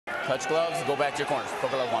Touch gloves, go back to your corners.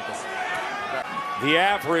 Poker want this. The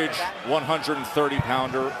average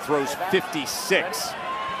 130-pounder throws 56.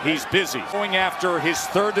 He's busy. Going after his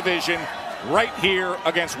third division right here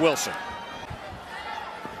against Wilson.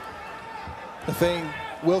 The thing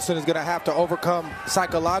Wilson is going to have to overcome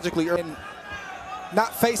psychologically in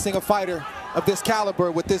not facing a fighter of this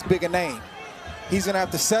caliber with this big a name. He's going to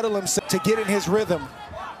have to settle himself to get in his rhythm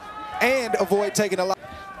and avoid taking a lot.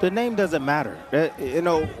 The name doesn't matter. You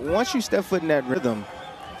know, once you step foot in that rhythm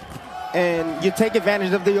and you take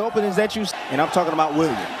advantage of the openings that you, and I'm talking about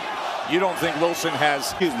William. You don't think Wilson has,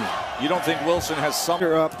 excuse me, you don't think Wilson has some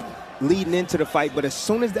up leading into the fight, but as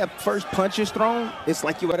soon as that first punch is thrown, it's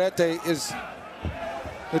like you. Navarrete is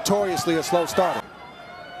notoriously a slow starter.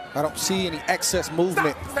 I don't see any excess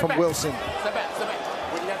movement from Wilson.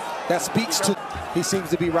 That speaks to, he seems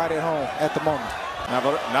to be right at home at the moment.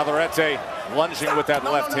 Navarrete lunging with that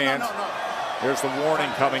left hand. There's the warning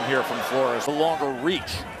coming here from Flores. The longer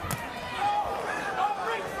reach.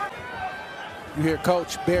 You hear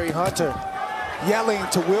Coach Barry Hunter yelling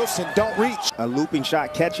to Wilson, don't reach. A looping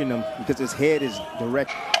shot catching him because his head is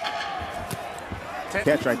direct.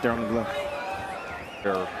 Catch right there on the glove.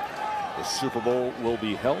 The Super Bowl will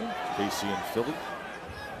be held, KC and Philly,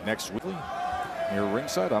 next week. Near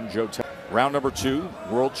ringside, I'm Joe Tell. Round number 2,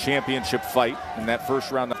 World Championship fight. In that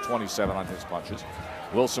first round, 27 on his punches.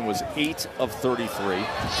 Wilson was 8 of 33.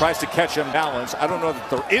 Tries to catch him balance. I don't know that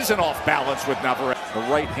there is an off balance with Navarrete. The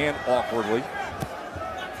right hand awkwardly.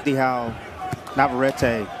 See how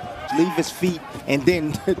Navarrete leave his feet and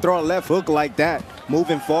then throw a left hook like that,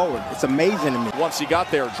 moving forward. It's amazing to me. Once he got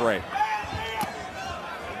there, Dre.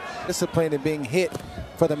 Discipline and being hit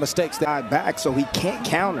for the mistakes that back, so he can't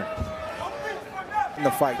counter in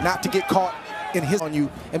the fight. Not to get caught in his on you,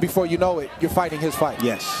 and before you know it, you're fighting his fight.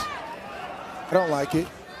 Yes. I don't like it,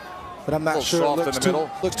 but I'm not sure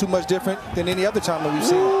it looks too much different than any other time that we've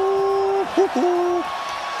seen it.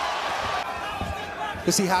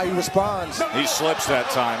 To see how he responds. He slips that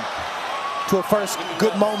time. To a first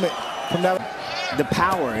good moment from that. The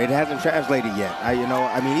power, it hasn't translated yet.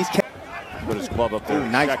 He's put his glove up there. Ooh,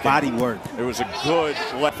 nice body work. It was a good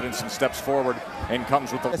confidence and steps forward and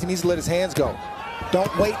comes with the. He needs to let his hands go.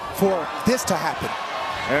 Don't wait for this to happen.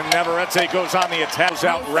 And Navarrete goes on the attack. Goes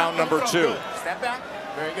out round number 2. Step back.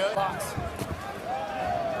 Very good. Box.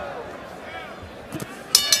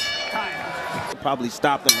 Probably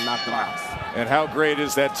stopped him and knocked him out. And how great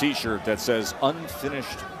is that T-shirt that says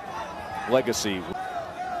 "Unfinished Legacy"?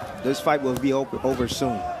 This fight will be over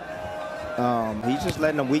soon. He's just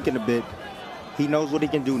letting him weaken a bit. He knows what he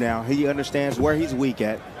can do now. He understands where he's weak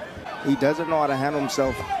at. He doesn't know how to handle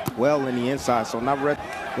himself well in the inside. So Navarrete,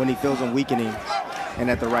 when he feels him weakening, and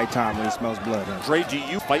at the right time when he smells blood. Dre, do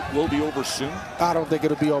you fight will be over soon? I don't think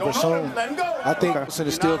it'll be over soon. I think Wilson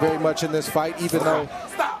is still very much in this fight, even though.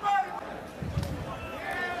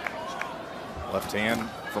 Left hand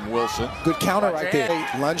from Wilson. Good counter right there.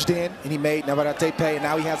 He lunged in and he made Navarrete pay, and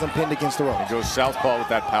now he has him pinned against the ropes. He goes southpaw with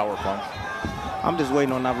that power punch. I'm just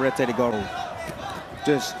waiting on Navarrete to go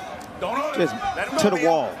just to the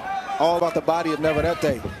wall. All about the body of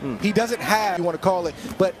Navarrete. He doesn't have, you want to call it,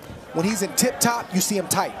 but when he's in tip top, you see him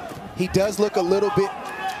tight. He does look a little bit,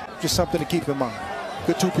 just something to keep in mind.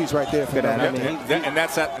 Good two-piece right there for that. And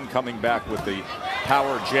that's that coming back with the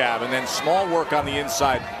power jab, and then small work on the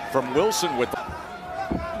inside from Wilson with.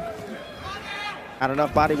 Not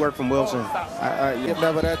enough body work from Wilson.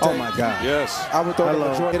 Oh my God! Yes. I would throw him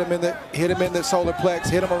hit him in the solar plex,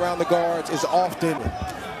 hit him around the guards is often.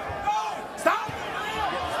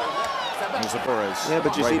 Yeah,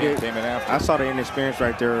 but you see, I saw the inexperience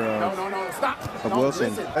right there of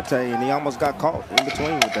Wilson. I tell you, and he almost got caught in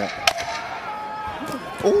between with that.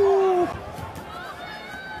 Ooh!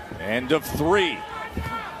 End of 3.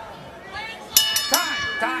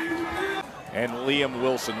 And Liam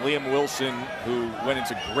Wilson, who went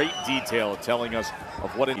into great detail telling us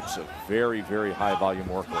of what it's a very, very high volume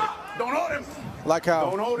work rate. Don't hold him. Like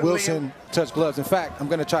how Wilson touched gloves. In fact, I'm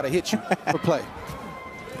going to try to hit you for play.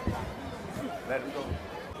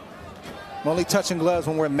 I'm only touching gloves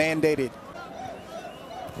when we're mandated.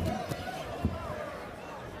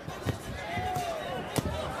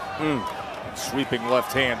 Sweeping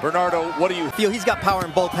left hand. Bernardo, what do you feel? He's got power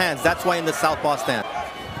in both hands. That's why in the southpaw stand.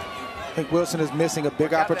 I think Wilson is missing a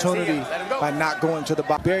big opportunity by not going to the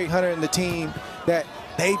box. Barry Hunter and the team that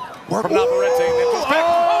they work. From Navarrete, and goes back.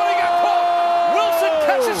 Oh, he got caught. Wilson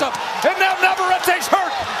catches him, and now Navarrete's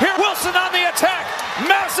hurt. Here, Wilson on the attack.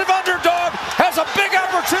 Massive underdog has a big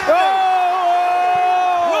opportunity.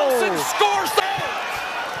 Wilson scores.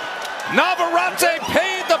 Navarrete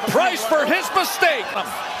paid the price for his mistake.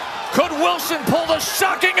 Could Wilson pull the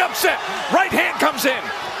shocking upset? Right hand comes in.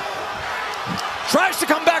 Tries to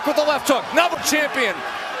come back with the left hook. Now the champion.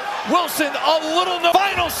 Wilson a little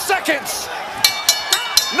final seconds.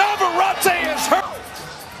 Navarrete is hurt.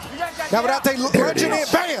 Navarrete lunging in,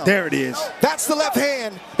 bam! There it is. That's the left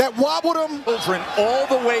hand that wobbled him. Children all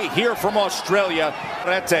the way here from Australia.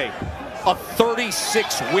 Navarrete, a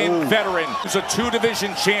 36-win veteran who's a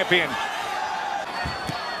 2-division champion.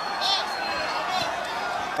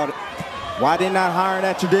 Why did not hire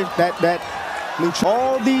that tradition?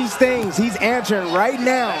 All these things he's answering right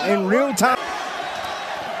now in real time.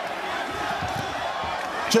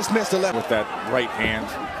 Just missed the left. With that right hand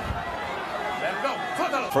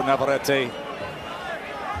for Navarrete.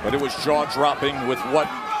 But it was jaw-dropping with what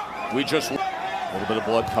we just... A little bit of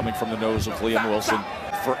blood coming from the nose of Liam Wilson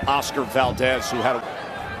for Oscar Valdez, who had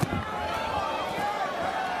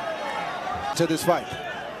to this fight.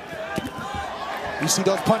 You see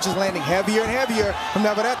those punches landing heavier and heavier from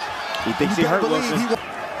Navarrete. He thinks he hurt Wilson.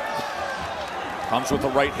 Comes with the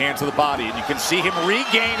right hand to the body, and you can see him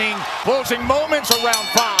regaining closing moments around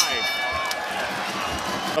 5.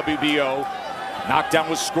 WBO. Knockdown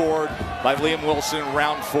was scored by Liam Wilson in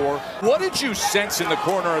round 4. What did you sense in the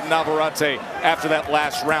corner of Navarrete after that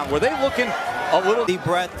last round? Were they looking a little deep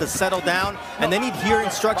breath to settle down, and then he'd hear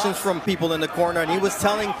instructions from people in the corner, and he was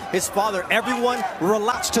telling his father, everyone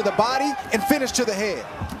relax to the body and finish to the head.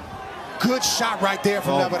 Good shot right there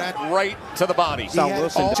from Navarrete. Right to the body. He had a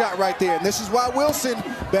shot right there, and this is why Wilson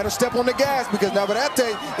better step on the gas, because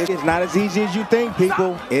Navarrete is not as easy as you think,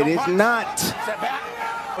 people. It is not.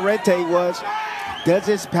 Navarrete does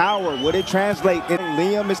his power, would it translate? And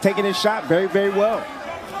Liam is taking his shot very, very well.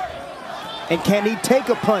 And can he take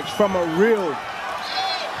a punch from a real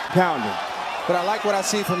pounder? But I like what I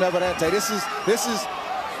see from Navarrete. This is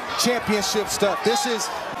championship stuff. This is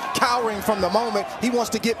cowering from the moment. He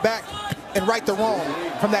wants to get back and right the wrong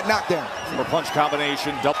from that knockdown. For punch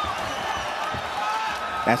combination.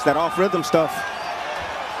 That's that off-rhythm stuff.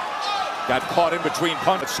 Got caught in between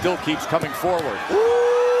punch, but still keeps coming forward.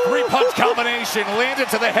 3-punch combination, landed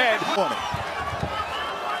to the head.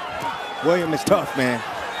 William is tough, man.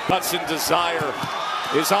 Hudson Desire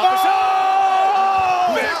is opposite.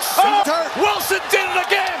 Wilson did it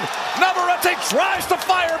again. Navarrete tries to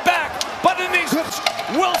fire back, but in these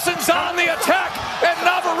Wilson's on the attack, and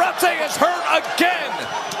Navarrete is hurt again.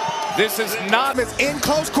 This is not in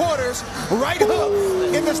close quarters. Right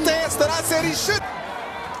hook in the stance that I said he should.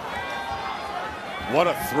 What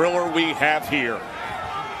a thriller we have here.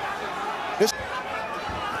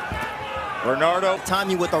 Bernardo. Time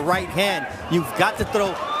you with the right hand. You've got to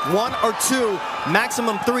throw 1 or 2,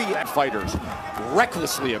 maximum 3. Fighters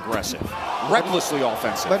recklessly aggressive, recklessly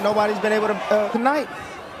offensive. But nobody's been able to tonight.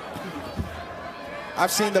 I've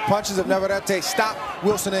seen the punches of Navarrete stop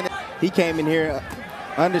Wilson in it. He came in here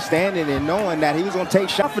understanding and knowing that he was going to take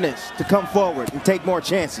confidence to come forward and take more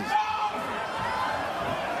chances.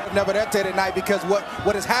 Navarrete tonight, because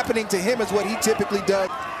what is happening to him is what he typically does.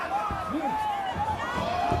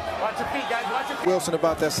 Wilson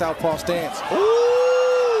about that southpaw stance.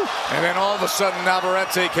 Ooh. And then all of a sudden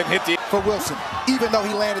Navarrete can hit the... For Wilson, even though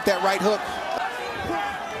he landed that right hook.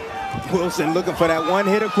 Wilson looking for that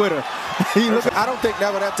one-hitter quitter. I don't think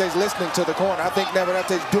Navarrete's listening to the corner. I think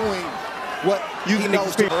Navarrete's doing what he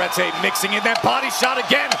knows. Navarrete mixing in that body shot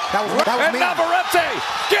again. That was and mean. Navarrete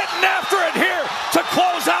getting after it here to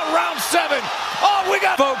close out round 7. Oh, we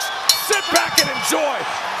got folks. Sit back and enjoy.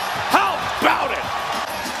 How about it?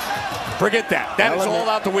 Forget that. That is all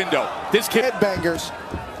out the window. This kid headbangers.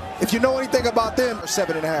 If you know anything about them,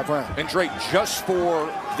 7.5 rounds. And Drake, just for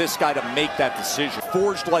this guy to make that decision,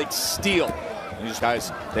 forged like steel. And these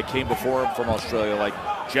guys that came before him from Australia, like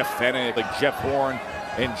Jeff Fennick, like Jeff Horn,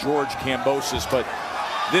 and George Kambosos. But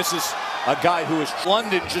this is a guy who is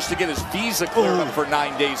London just to get his visa cleared up for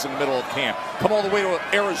 9 days in the middle of camp. Come all the way to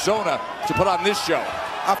Arizona to put on this show.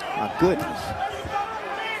 My goodness.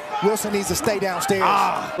 Wilson needs to stay downstairs.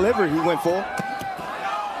 Liver he went for.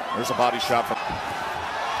 There's a body shot from...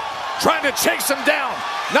 Trying to chase him down.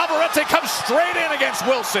 Navarrete comes straight in against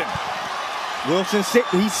Wilson. Wilson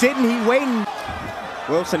he's sitting, he's waiting.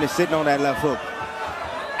 Wilson is sitting on that left hook.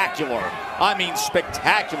 Spectacular, I mean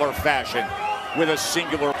spectacular fashion with a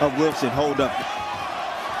singular... Of Wilson, hold up.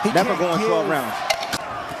 Never going 12 rounds.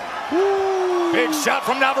 Woo. Big shot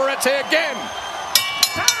from Navarrete again.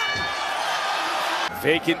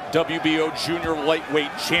 Vacant WBO Junior Lightweight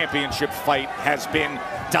Championship fight has been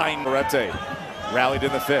dying. Navarrete rallied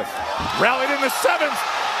in the 5th, rallied in the 7th,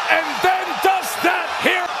 and then does that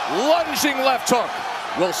here. Lunging left hook.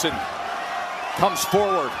 Wilson comes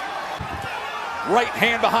forward. Right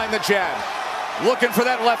hand behind the jab. looking for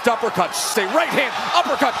that left uppercut. Stay right hand,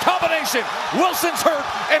 uppercut, combination. Wilson's hurt,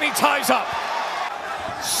 and he ties up.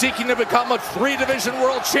 Seeking to become a 3-division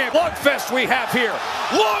world champ. Slugfest we have here.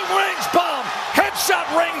 Long range bomb. Headshot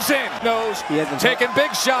rings in. Nose. Taking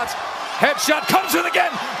big shots. Headshot comes in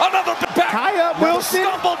again. Another back. Tie up, Wilson.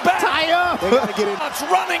 Stumbled back. Tie up. They gotta get it. Shots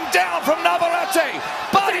running down from Navarrete.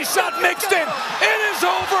 Body shot mixed in. It is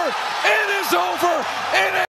over.